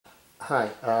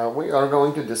Hi, we are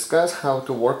going to discuss how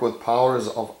to work with powers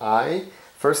of I.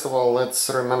 First of all, let's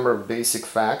remember basic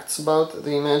facts about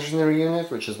the imaginary unit,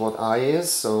 which is what I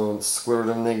is. So square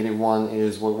root of -1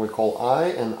 is what we call I,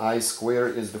 and I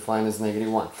squared is defined as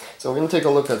 -1. So we're going to take a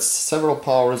look at several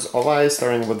powers of I,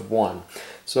 starting with 1.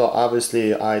 So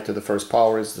obviously I to the first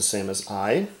power is the same as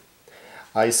I.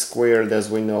 I squared, as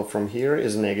we know from here,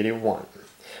 is -1.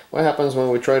 What happens when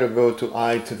we try to go to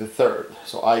I to the third?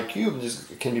 So I cubed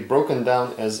can be broken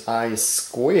down as I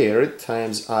squared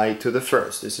times I to the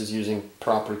first. This is using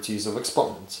properties of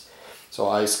exponents. So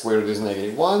I squared is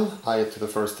 -1, I to the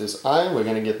first is I, we're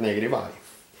going to get -I.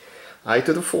 I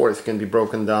to the fourth can be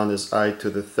broken down as I to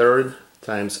the third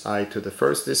times I to the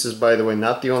first. This is, by the way,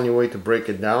 not the only way to break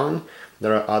it down.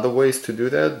 There are other ways to do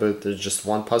that, but there's just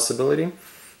one possibility.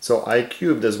 So I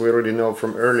cubed, as we already know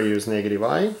from earlier, is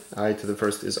 -I. I to the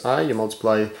first is I. You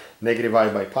multiply -I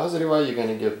by +I, you're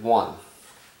going to get 1.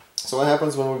 So what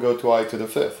happens when we go to I to the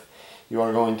fifth? You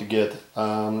are going to get,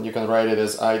 you can write it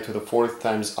as I to the fourth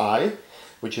times I,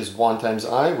 which is 1 times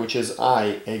I, which is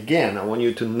I. Again, I want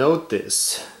you to note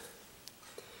this.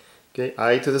 Okay,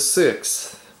 I to the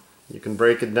sixth. You can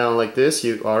break it down like this.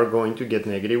 You are going to get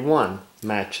 -1.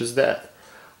 Matches that.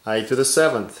 I to the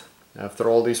seventh. After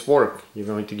all this work,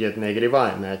 you're going to get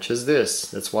 -I, matches this.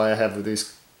 That's why I have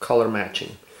this color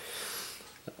matching.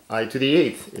 I to the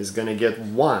eighth is going to get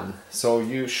 1. So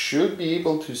you should be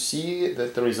able to see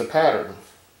that there is a pattern.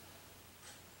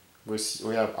 We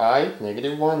have I,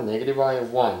 -1, -I,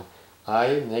 1. I,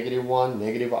 -1,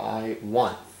 -I,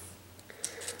 1.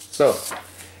 So,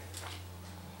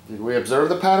 did we observe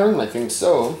the pattern? I think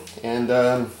so. And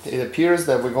it appears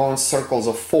that we go in circles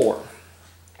of 4.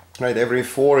 Right, every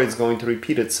 4 is going to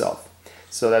repeat itself.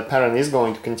 So that pattern is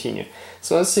going to continue.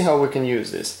 So let's see how we can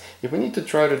use this. If we need to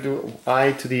try to do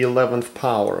I to the 11th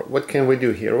power, what can we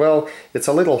do here? Well, it's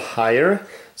a little higher.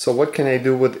 So what can I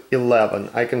do with 11?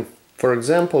 I can, for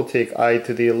example, take I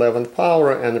to the 11th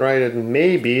power and write it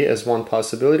maybe as one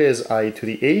possibility as I to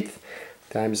the 8th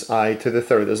times I to the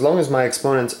third. As long as my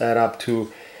exponents add up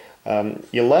to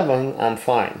 11, I'm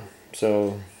fine.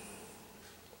 So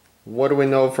what do we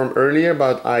know from earlier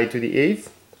about I to the 8th?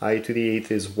 I to the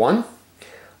 8th is 1.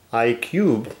 I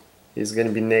cubed is going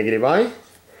to be -I.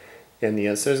 And the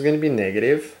answer is going to be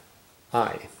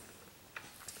 -I.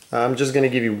 I'm just going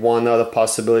to give you one other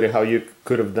possibility how you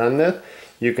could have done that.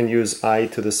 You can use I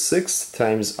to the 6th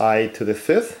times I to the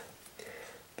 5th.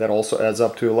 That also adds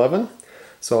up to 11.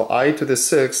 So I to the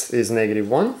 6th is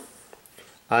 -1.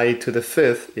 I to the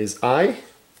 5th is I.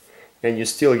 And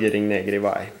you're still getting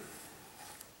 -I.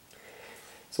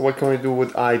 So what can we do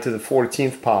with I to the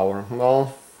 14th power?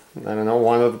 Well, I don't know,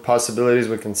 one of the possibilities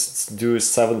we can do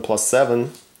is 7 plus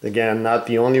 7. Again, not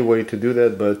the only way to do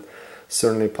that, but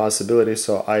certainly a possibility.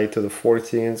 So I to the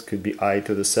 14th could be I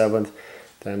to the 7th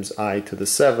times I to the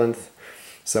 7th.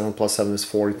 7 plus 7 is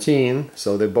 14,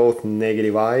 so they're both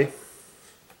 -I.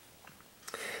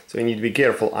 So you need to be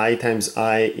careful. I times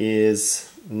I is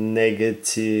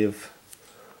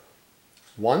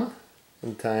 -1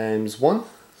 and times 1.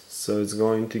 So it's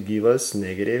going to give us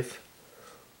 -1,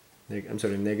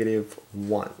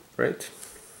 right?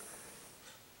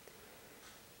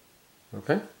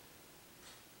 Okay.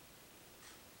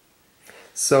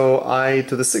 So I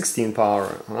to the 16th power.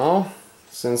 Well,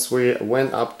 since we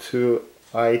went up to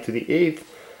I to the 8th,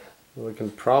 we can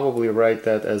probably write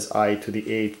that as I to the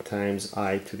 8th times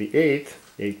I to the 8th.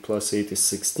 8 plus 8 is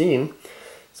 16.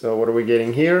 So what are we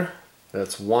getting here?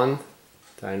 That's 1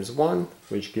 times 1,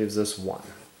 which gives us 1.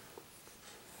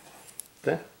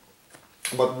 Okay.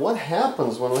 But what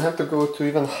happens when we have to go to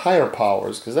even higher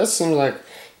powers? Because that seems like,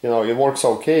 you know, it works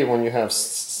okay when you have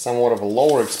somewhat of a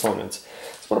lower exponent.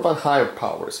 So what about higher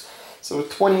powers? So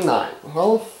 29.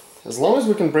 Well, as long as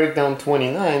we can break down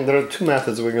 29, there are two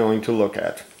methods we're going to look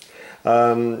at.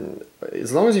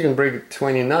 As long as you can break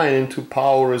 29 into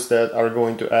powers that are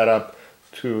going to add up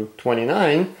to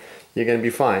 29, you're going to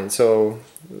be fine. So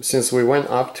since we went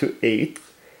up to 8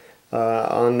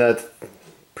 on that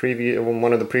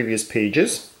one of the previous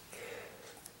pages,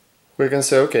 we can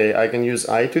say, okay, I can use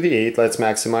I to the 8, let's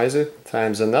maximize it,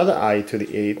 times another I to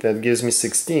the 8, that gives me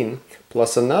 16,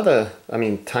 plus another,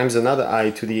 times another I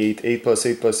to the 8, 8 plus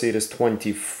 8 plus 8 is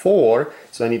 24,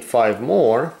 so I need 5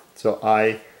 more, so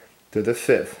I to the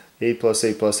 5th. 8 plus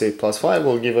 8 plus 8 plus 5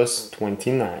 will give us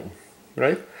 29,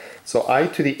 right? So I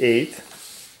to the 8th,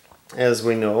 as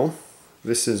we know,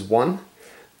 this is 1,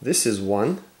 this is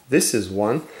 1, this is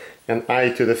 1, and I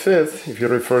to the 5th, if you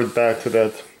referred back to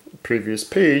that previous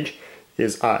page,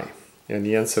 is I. And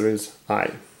the answer is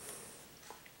I.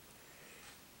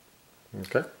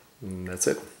 Okay, and that's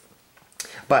it.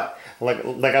 But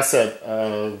like I said,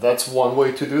 that's one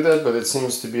way to do that, but it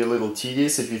seems to be a little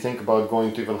tedious if you think about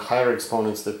going to even higher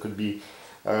exponents. That could be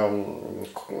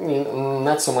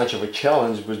not so much of a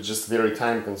challenge, but just very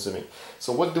time consuming.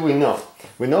 So what do we know?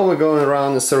 We know we're going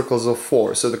around in circles of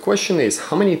 4. So the question is,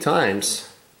 how many times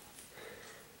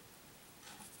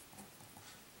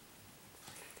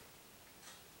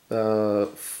uh,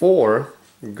 4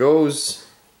 goes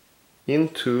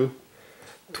into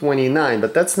 29?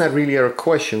 But that's not really our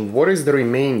question. What is the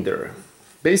remainder?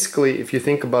 Basically, if you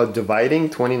think about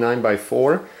dividing 29 by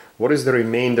 4, what is the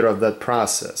remainder of that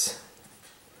process?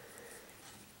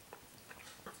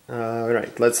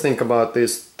 Right, let's think about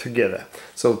this together.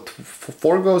 So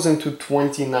 4 goes into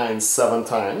 29 7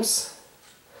 times.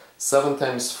 7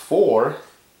 times 4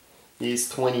 is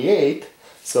 28,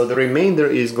 so the remainder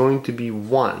is going to be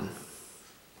 1.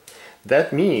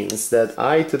 That means that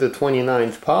I to the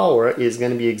 29th power is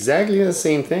going to be exactly the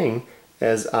same thing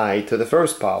as I to the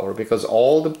first power, because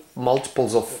all the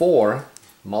multiples of 4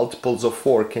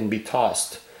 can be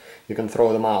tossed. You can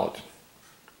throw them out.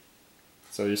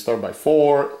 So you start by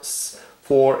 4,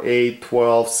 8,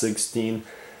 12, 16,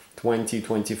 20,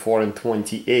 24, and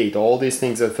 28. All these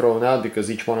things are thrown out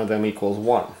because each one of them equals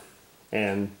 1.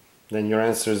 And then your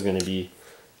answer is going to be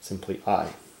simply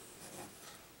I.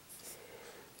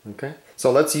 Okay,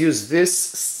 so let's use this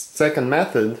second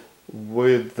method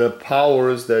with the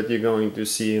powers that you're going to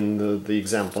see in the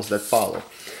examples that follow.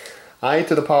 I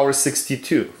to the power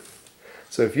 62.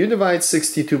 So if you divide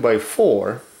 62 by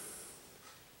 4,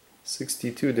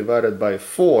 62 divided by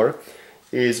 4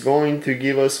 is going to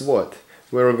give us what?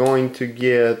 We're going to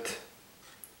get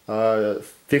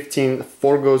 15,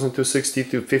 4 goes into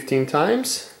 62 15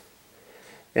 times,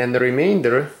 and the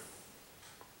remainder,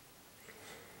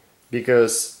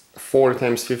 because 4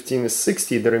 times 15 is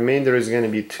 60, the remainder is going to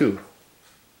be 2.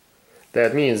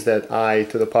 That means that I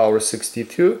to the power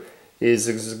 62 is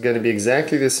going to be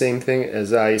exactly the same thing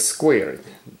as I squared,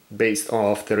 based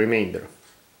off the remainder.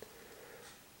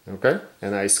 Okay,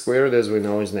 and I squared, as we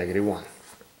know, is -1.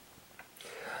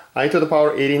 I to the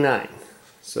power 89.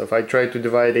 So if I try to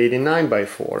divide 89 by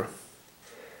 4,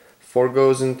 4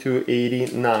 goes into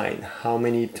 89. How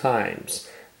many times?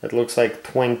 That looks like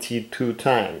 22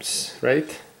 times,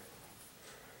 right?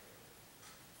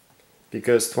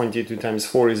 Because 22 times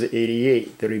 4 is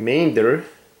 88. The remainder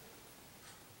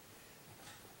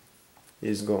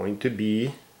is going to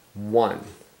be 1.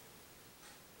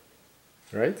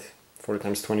 Right? 4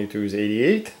 times 22 is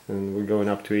 88, and we're going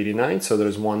up to 89, so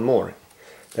there's one more.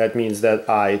 That means that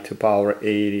I to power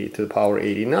 80 to the power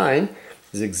 89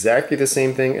 is exactly the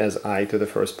same thing as I to the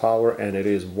first power, and it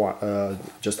is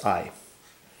just I.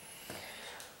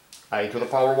 I to the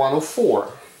power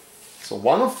 104. So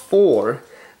 104,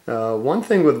 one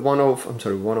thing with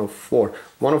 104.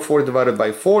 104 divided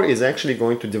by 4 is actually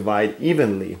going to divide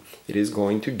evenly. It is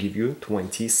going to give you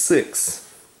 26.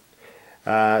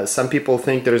 Some people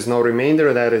think there is no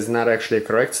remainder. That is not actually a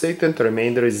correct statement. The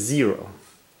remainder is 0.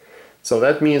 So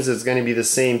that means it's going to be the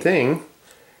same thing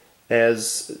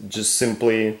as just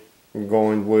simply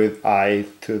going with I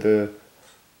to the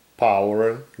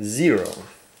power 0.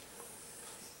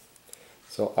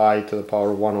 So I to the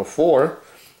power 104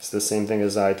 is the same thing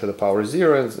as I to the power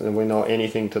 0, and we know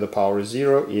anything to the power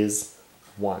 0 is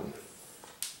 1.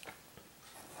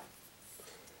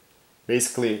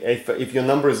 Basically, if your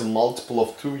number is a multiple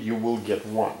of 2, you will get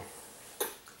 1.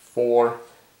 4,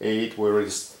 8, we already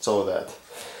saw that.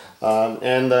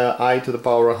 And I to the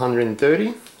power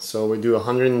 130, so we do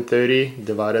 130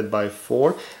 divided by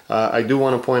 4. I do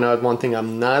want to point out one thing.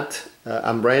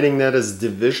 I'm writing that as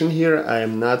division here. I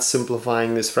am not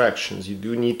simplifying these fractions. You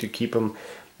do need to keep them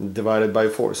divided by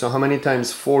 4. So how many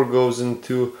times 4 goes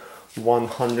into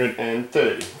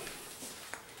 130?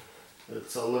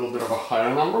 It's a little bit of a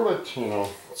higher number, but you know,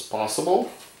 it's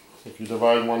possible. If you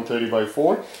divide 130 by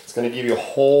 4, it's going to give you a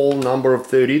whole number of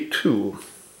 32.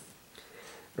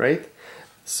 Right?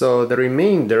 So the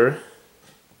remainder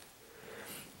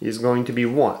is going to be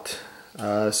what?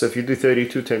 So if you do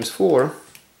 32 times 4,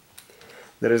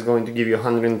 that is going to give you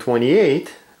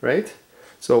 128, right?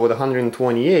 So with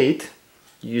 128,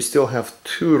 you still have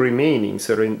 2 remaining,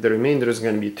 so the remainder is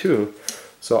going to be 2.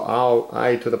 So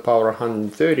I to the power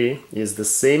 130 is the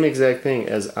same exact thing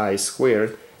as I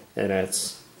squared, and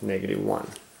that's -1.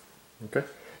 Okay?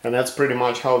 And that's pretty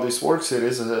much how this works. It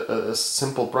is a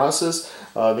simple process.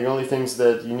 The only things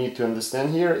that you need to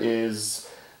understand here is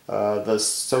the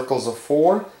circles of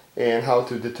 4 and how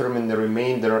to determine the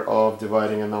remainder of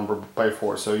dividing a number by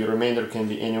 4. So your remainder can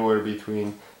be anywhere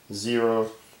between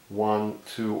 0, 1,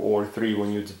 2, or 3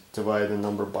 when you divide a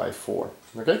number by 4.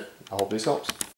 Okay? I hope this helps.